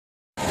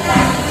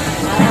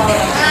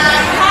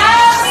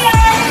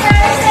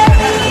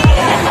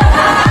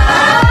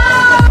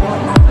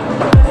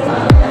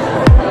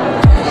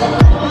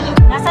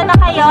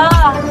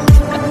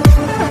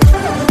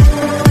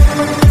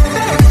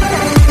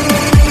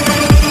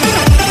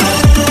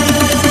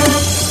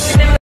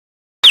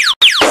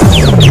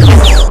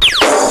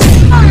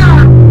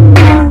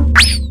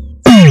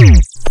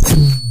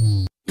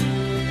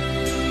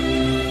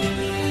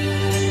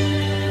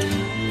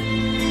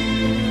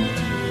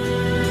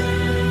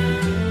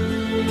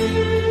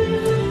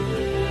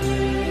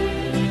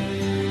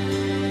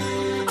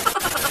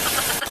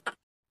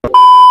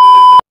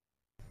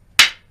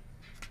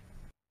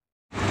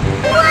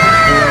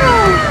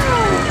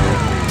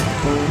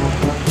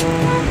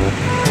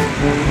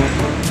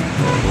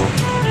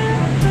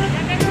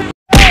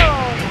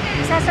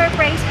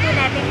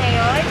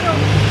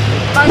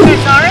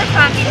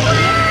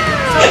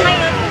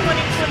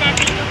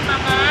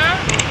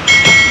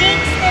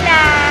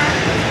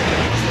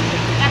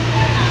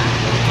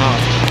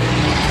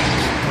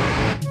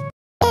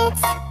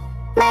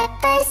my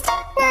first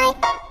night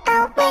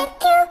out with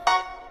you.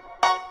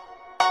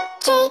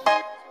 Treat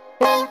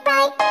me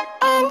right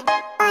and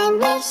buy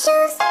me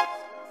shoes.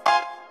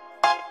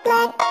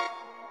 Let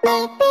me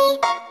be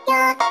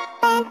your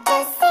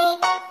fantasy.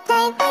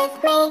 Play with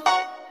me.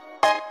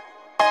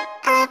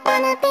 I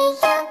wanna be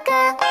your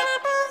girl.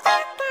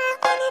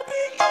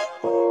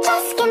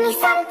 Just give me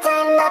some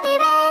time, I'll be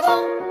ready.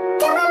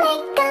 Do my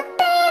makeup,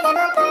 bathe in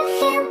my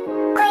perfume.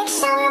 Quick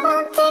shower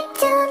won't take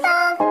too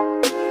long.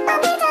 I'll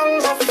be done,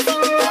 just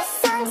sing this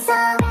song. So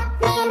wrap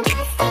me in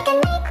plastic and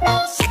make me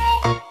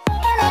shine.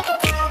 Can make a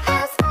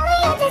dollhouse, follow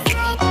your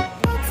design.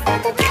 Let's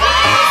build a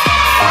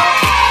dollhouse.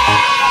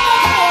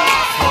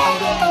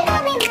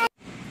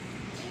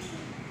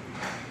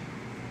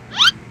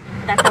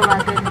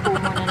 Tatawagan po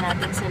muna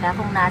natin sila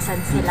kung nasan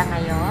sila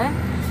ngayon.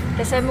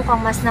 Kasi mukhang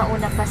mas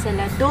nauna pa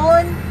sila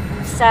doon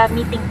sa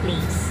meeting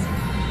place.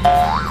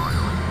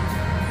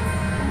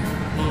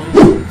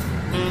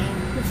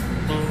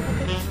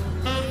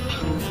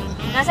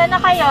 Nasaan na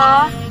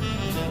kayo?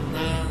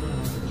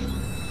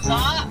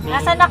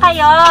 Nasaan na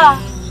kayo?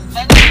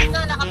 Ayun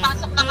na,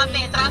 nakapasok na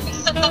kami. Traffic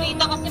sa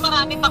Sarita kasi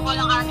marami pang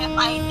walang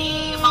RFID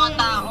yung mga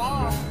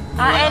tao.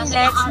 And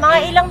let's, mga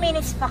ilang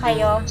minutes pa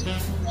kayo?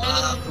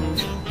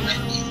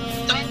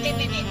 20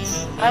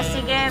 minutes. O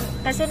sige,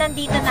 kasi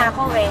nandito na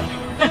ako eh.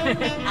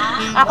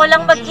 Ako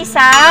lang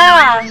mag-isa.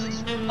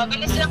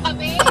 Mabilis lang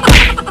kami.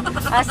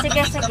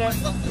 Sige, sige.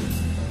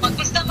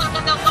 Mag-bis na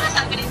daw ko na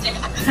sabi rin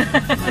sila.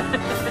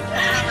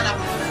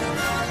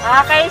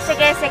 Okay,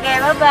 sige, sige.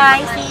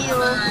 Bye-bye. See you.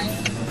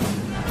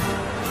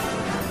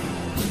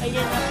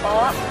 Ayun na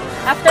po.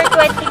 After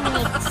 20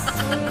 minutes,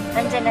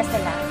 nandyan na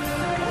sila.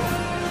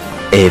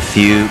 A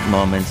few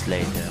moments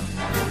later.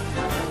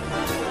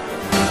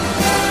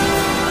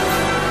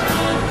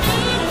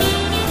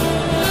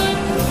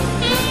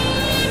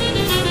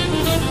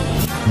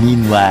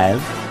 Meanwhile,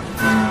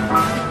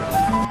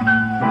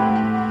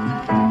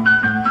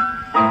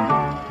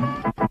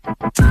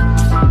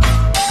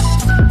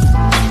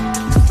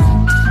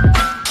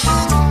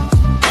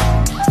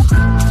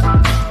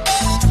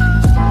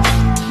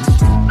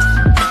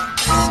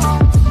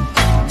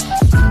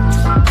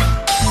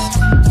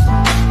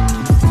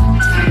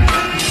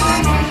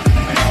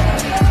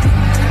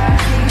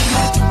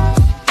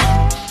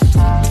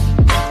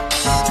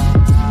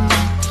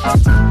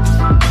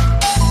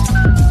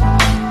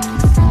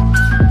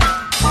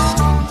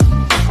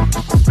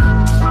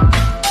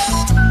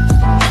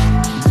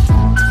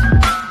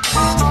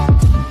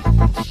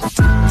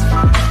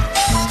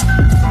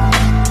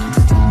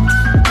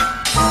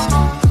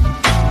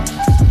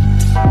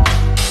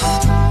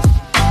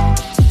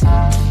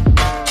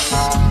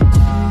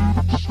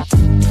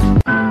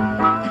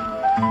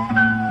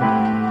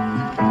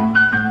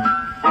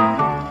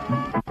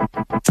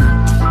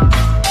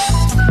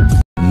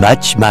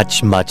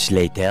 much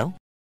later.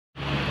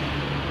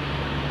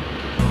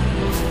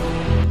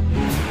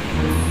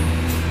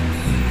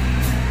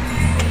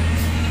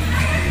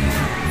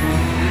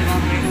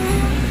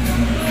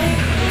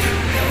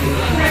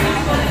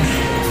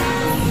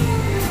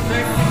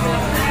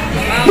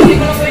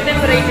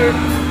 Temperature.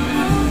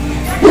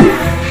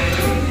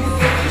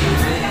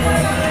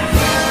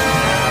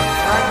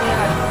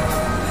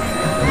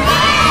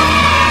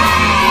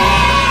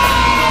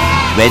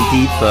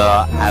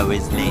 24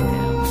 hours later.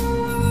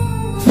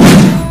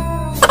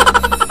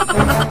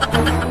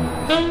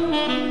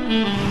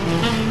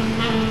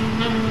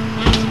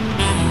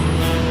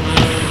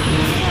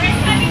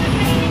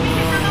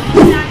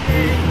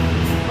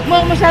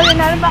 Masyado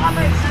na lang baka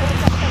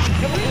ma-expose.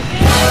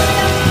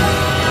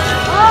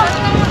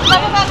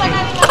 Bababa na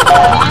rin ako.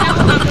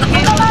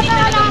 Bababa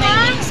na lang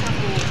na?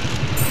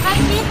 Ay,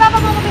 hindi pa ba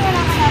mga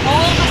pinala ka natin?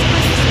 Oo, kasi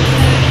masisira.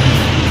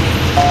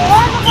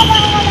 Ano ka ba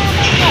ang wala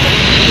na?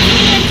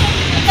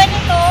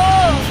 Ganito.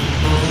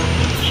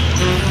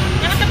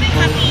 Nakatabi yung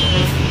happy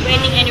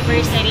wedding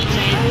anniversary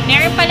dyan.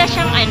 Meron pala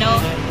siyang ano,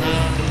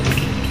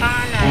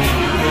 pangalan.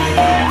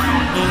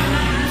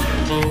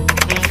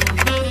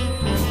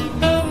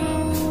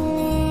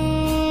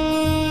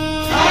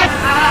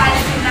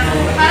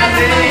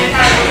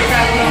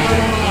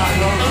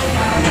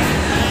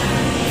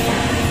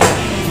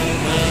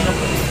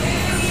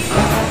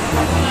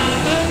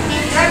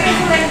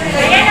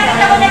 Ayan,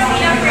 nakita ko na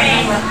sila,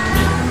 friend.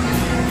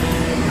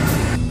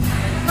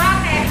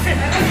 Bakit?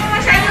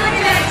 Masyado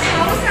nila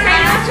expose na.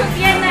 Ay, shoot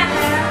yan na.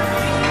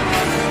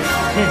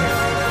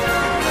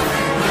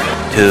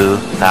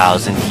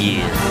 2,000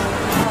 years.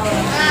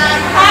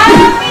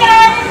 Happy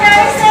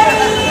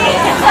anniversary!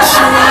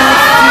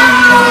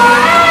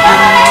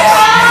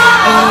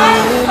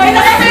 Hoy,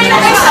 nakasari na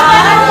kayo sa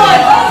panahon!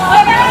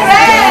 Hoy,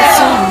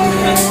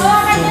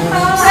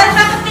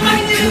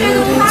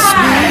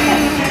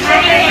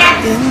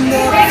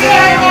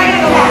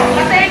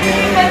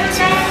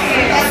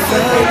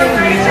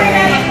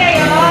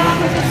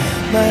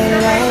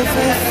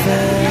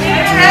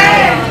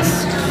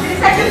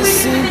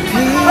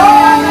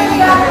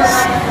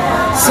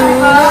 So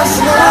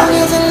as long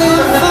as I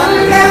live for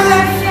now.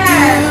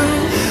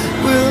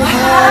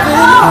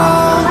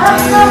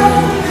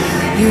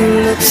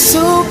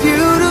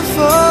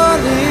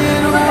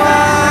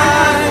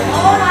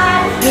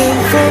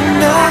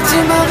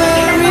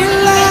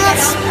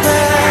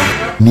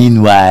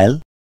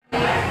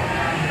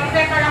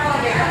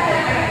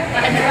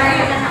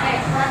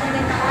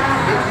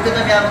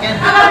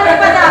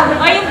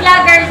 O yung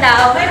vlogger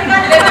daw.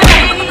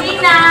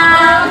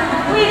 Inang!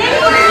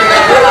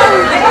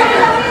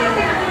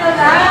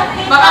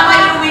 Baka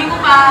maiuwi ko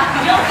pa.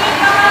 Yung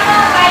ikaw na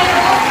kayo.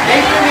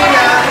 Thank you,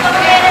 Mina.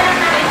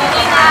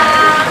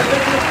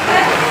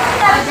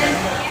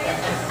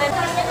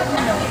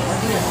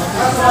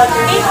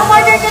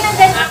 Order ka ng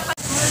ganyan.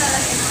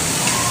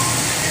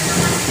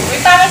 Uy,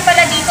 pangit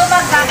pala dito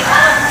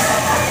magkaka.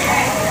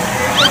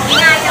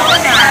 Ginaya ko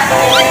na.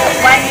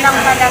 One lang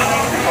pala.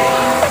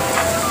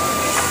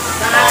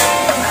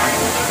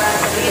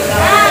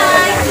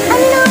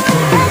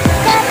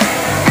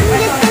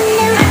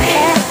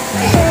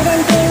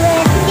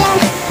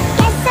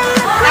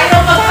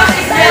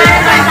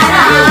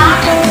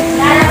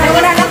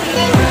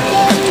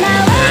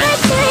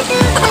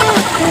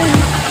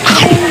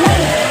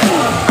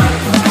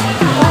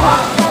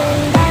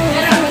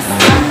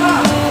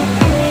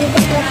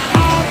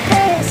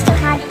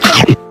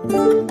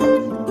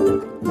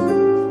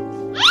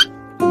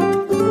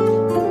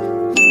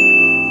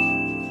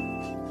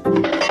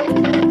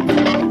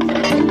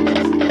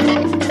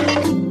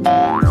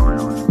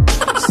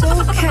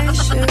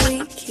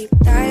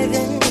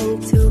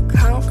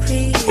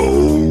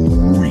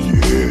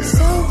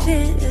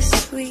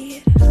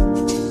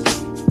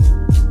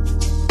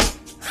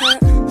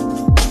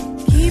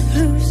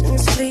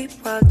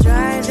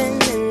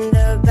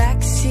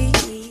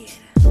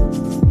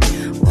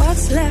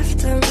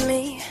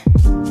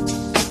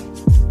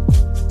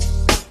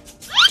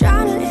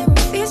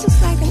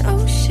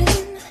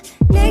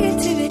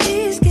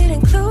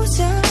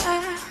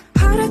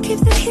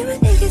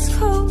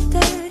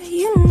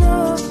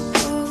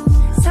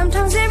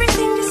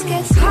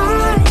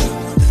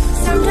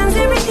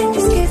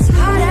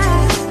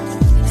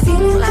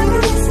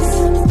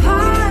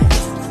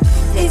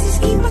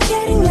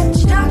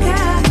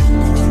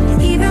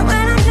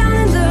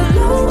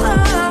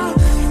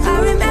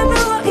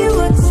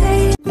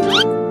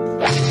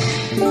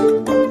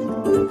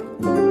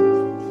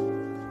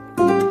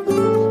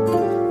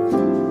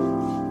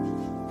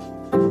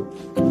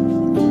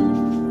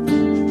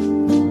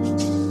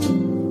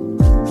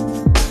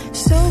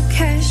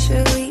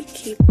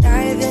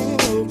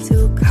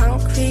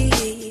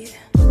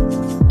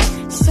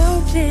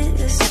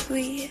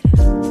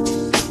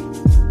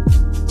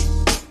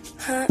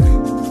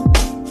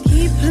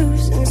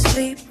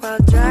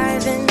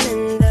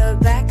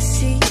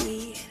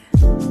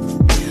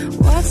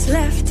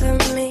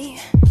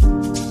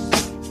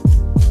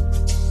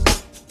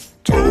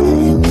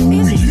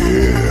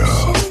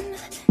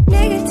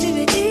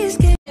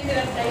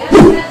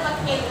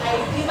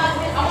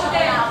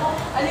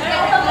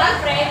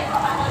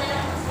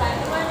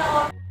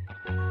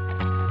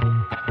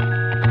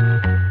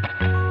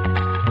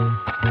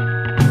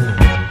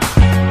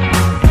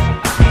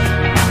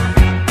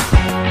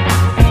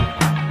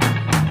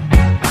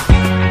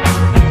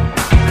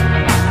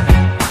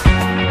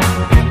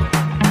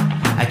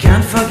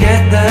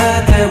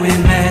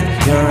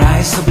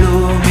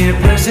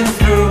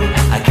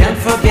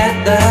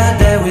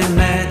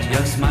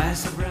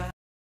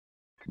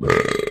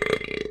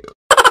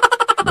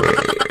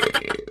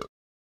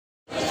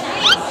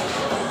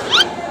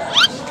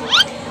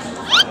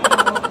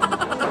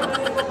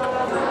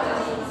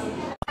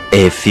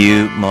 A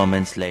few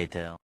moments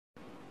later.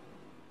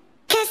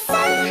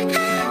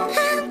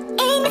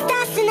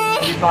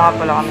 Ito nga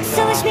pala kami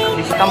sa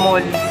Lista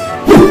Mall.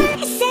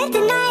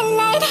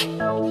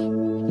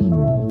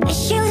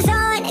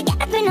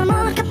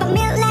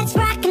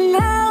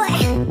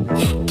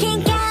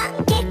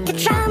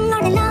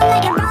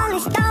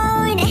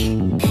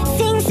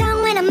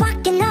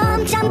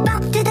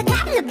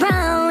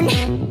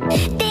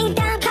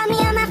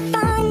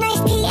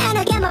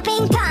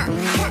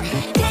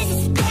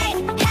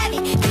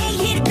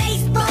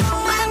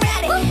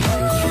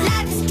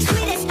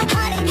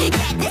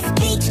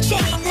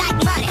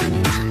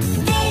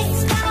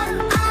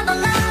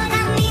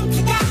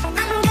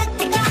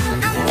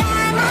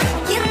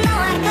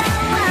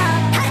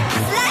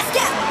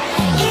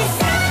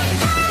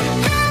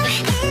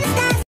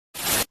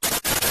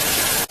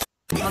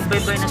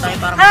 Magbay-bay na tayo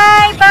para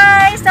Hi,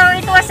 bye! So,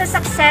 it was a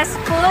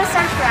successful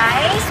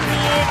surprise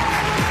with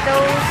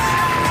those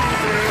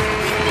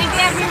Thank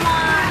you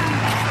everyone.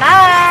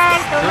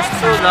 Bye! Those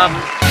two love.